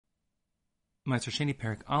Ma'aser Sheini,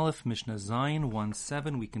 Perik Aleph, Mishnah Zayin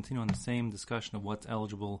 1-7. We continue on the same discussion of what's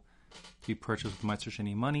eligible to be purchased with Ma'aser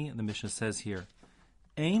Sheini money. The Mishnah says here,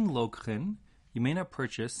 Ein lokchin, you may not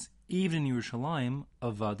purchase, even in Yerushalayim,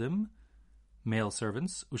 avadim, male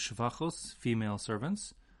servants, ushvachos, female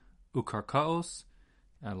servants, ukarkaos,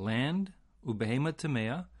 land, ubehema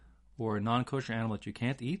tamea, or a non-kosher animal that you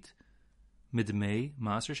can't eat, midmei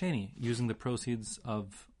Maaser Sheini, using the proceeds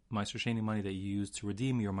of Ma'aser Sheini money that you use to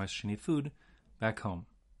redeem your Ma'aser Sheini food back home.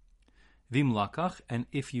 Vim lakach, and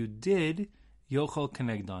if you did, yochel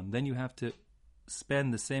kenegdan, then you have to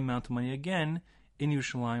spend the same amount of money again in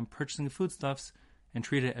Yerushalayim, purchasing foodstuffs, and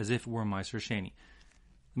treat it as if it were Ma'aser Sheini.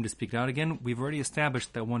 Let me just speak it out again. We've already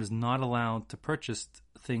established that one is not allowed to purchase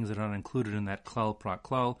things that are not included in that klal prat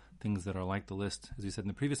klal, things that are like the list, as we said in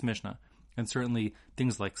the previous Mishnah. And certainly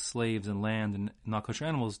things like slaves and land and not kosher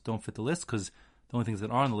animals don't fit the list, because the only things that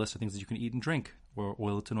are on the list are things that you can eat and drink, or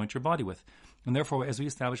oil to anoint your body with. And therefore, as we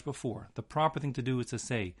established before, the proper thing to do is to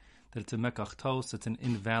say that it's a mekach tos, it's an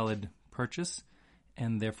invalid purchase,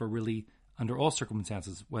 and therefore really, under all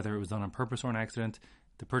circumstances, whether it was done on purpose or an accident,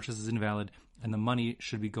 the purchase is invalid, and the money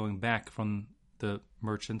should be going back from the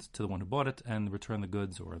merchant to the one who bought it, and return the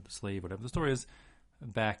goods, or the slave, whatever the story is,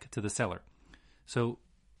 back to the seller. So,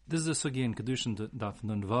 this is a sugi in Kedushin, Daf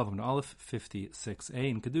Nun Vav and Aleph 56a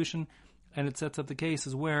in Kedushin, and it sets up the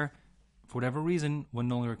cases where, for whatever reason, one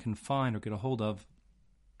no longer can find or get a hold of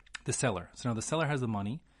the seller. So now the seller has the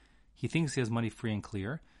money. He thinks he has money free and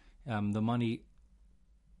clear. The money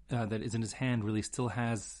that is in his hand really still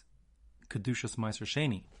has Kedushas Ma'aser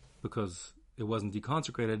Sheini, because it wasn't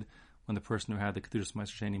deconsecrated when the person who had the Kedushas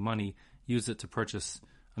Ma'aser Sheini money used it to purchase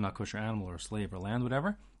a not kosher animal or slave or land, whatever.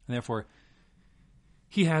 And therefore,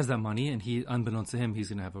 he has that money, and he, unbeknownst to him, he's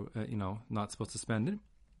going to have not supposed to spend it.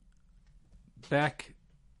 Back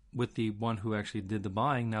with the one who actually did the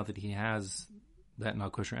buying, now that he has that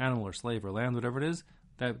not kosher animal or slave or land, whatever it is,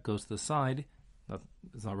 that goes to the side.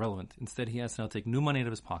 It's not relevant. Instead, he has to now take new money out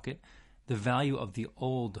of his pocket, the value of the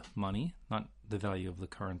old money, not the value of the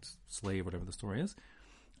current slave, whatever the story is,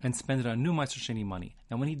 and spend it on new Ma'aser Sheini money.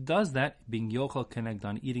 Now, when he does that, being yochel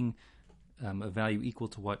kenegdan, eating a value equal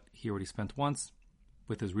to what he already spent once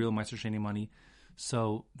with his real Ma'aser Sheini money,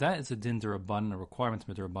 so that is a din d'Rabbanan, a requirement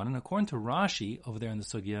of d'Rabbanan. According to Rashi, over there in the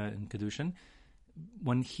Sugya in Kedushin,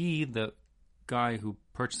 when he, the guy who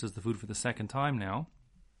purchases the food for the second time now,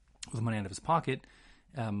 with money out of his pocket,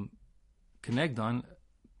 kenegdan,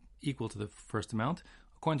 equal to the first amount,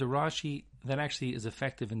 according to Rashi, that actually is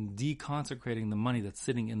effective in deconsecrating the money that's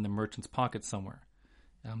sitting in the merchant's pocket somewhere.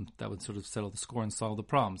 That would sort of settle the score and solve the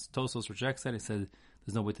problems. Tosos rejects that. He said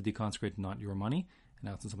there's no way to deconsecrate not your money, and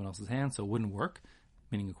now it's in someone else's hands, so it wouldn't work.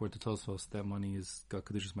 Meaning, according to Tosos, that money is got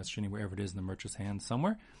Kedushas Ma'aser Sheini wherever it is in the merchant's hands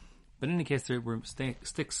somewhere. But in any case, there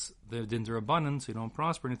sticks the din d'Rabbanan, so you don't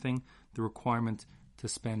prosper anything, the requirement to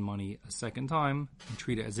spend money a second time and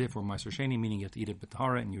treat it as if we're Ma'aser Sheini, meaning you have to eat it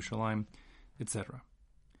b'tahara in Yerushalayim, etc.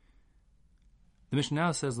 The Mishnah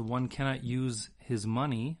now says that one cannot use his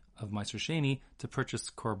money of Ma'aser Sheini to purchase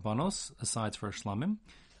korbanos, aside for shlamim.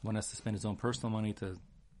 One has to spend his own personal money to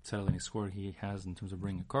settle any score he has in terms of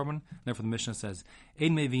bringing a korban. Therefore, the Mishnah says,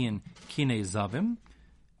 Ein mevi'in kine zavim,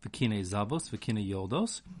 v'kine zavos, v'kine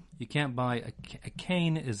yoldos. You can't buy a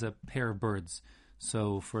cane is a pair of birds.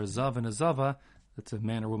 So for a zav and a zava, that's a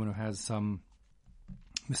man or woman who has some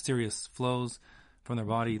mysterious flows from their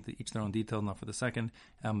body, each their own detail, not for the second.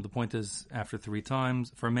 The point is, after 3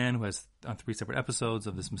 times, for a man who has 3 separate episodes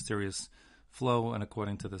of this mysterious flow, and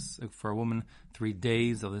according to this, for a woman, 3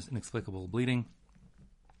 days of this inexplicable bleeding.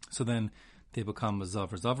 So then they become a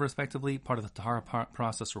zav or zav respectively. Part of the tahara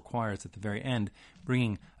process requires at the very end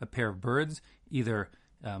bringing a pair of birds, either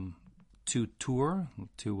two turtle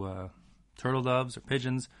doves or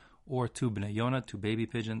pigeons, or 2 bnei yonah, 2 baby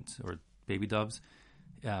pigeons or baby doves,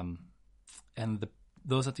 and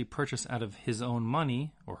those that he purchased out of his own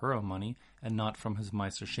money or her own money, and not from his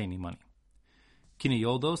Ma'aser Sheini money. Kine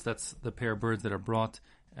yoldos, that's the pair of birds that are brought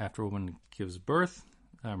after a woman gives birth.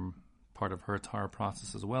 Part of her tahara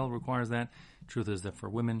process as well requires that. Truth is that for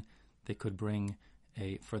women, they could bring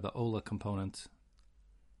for the ola component,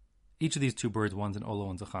 each of these 2 birds, one's an ola,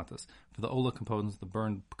 one's a chatas. For the ola components, the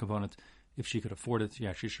burn component, if she could afford it,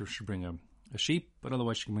 she should bring a sheep, but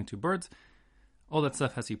otherwise she can bring 2 birds. All that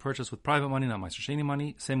stuff has to be purchased with private money, not Ma'aser Sheini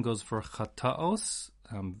money. Same goes for chataos,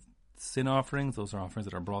 sin offerings. Those are offerings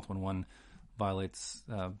that are brought when one violates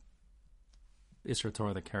Isra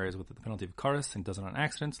Torah that carries with it the penalty of kares and does it on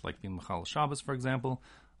accident, like being Machal Shabbos, for example,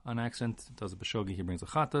 on accident. Does a Beshogi, he brings a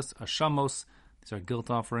chatas, ashamos. These are guilt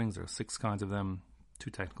offerings. There are 6 kinds of them. Too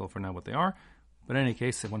technical for now what they are. But in any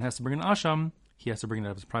case, if one has to bring an asham, he has to bring it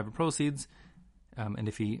out of his private proceeds. and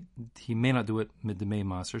if he may not do it midmei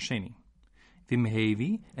Maaser Sheini.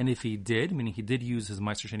 Vimhevi, and if he did, meaning he did use his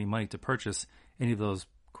Ma'aser Sheini money to purchase any of those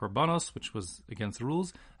korbanos, which was against the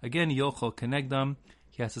rules, again, yochel kenegdam,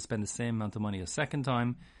 he has to spend the same amount of money a second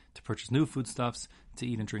time to purchase new foodstuffs, to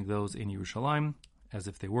eat and drink those in Yerushalayim, as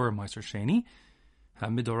if they were Ma'aser Sheini.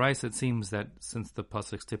 Midorais, it seems that since the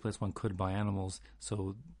pasuk stipulates one could buy animals,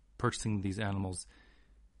 so purchasing these animals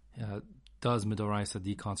does Midorais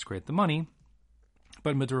deconsecrate the money.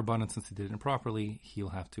 But Midorabanan, since he did it improperly, he'll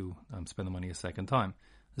have to spend the money a second time.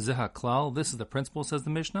 Zeha klal, this is the principle, says the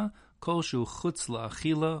Mishnah. Kol shu chutz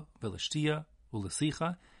la'achila v'l'shtiya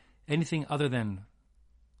u'l'sicha. Anything other than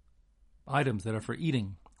items that are for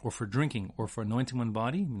eating or for drinking or for anointing one's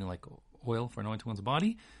body, meaning like oil for anointing one's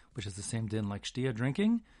body, which is the same din like shtiya,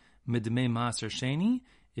 drinking. Midmei Maaser Sheini,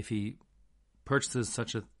 if he purchases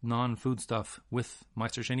such a non-food stuff with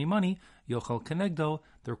Ma'aser Sheini money, yochel kenegdo,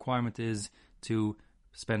 the requirement is to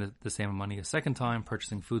spend the same money a second time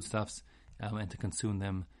purchasing foodstuffs and to consume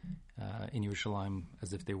them in Yerushalayim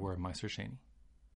as if they were Ma'aser Sheini.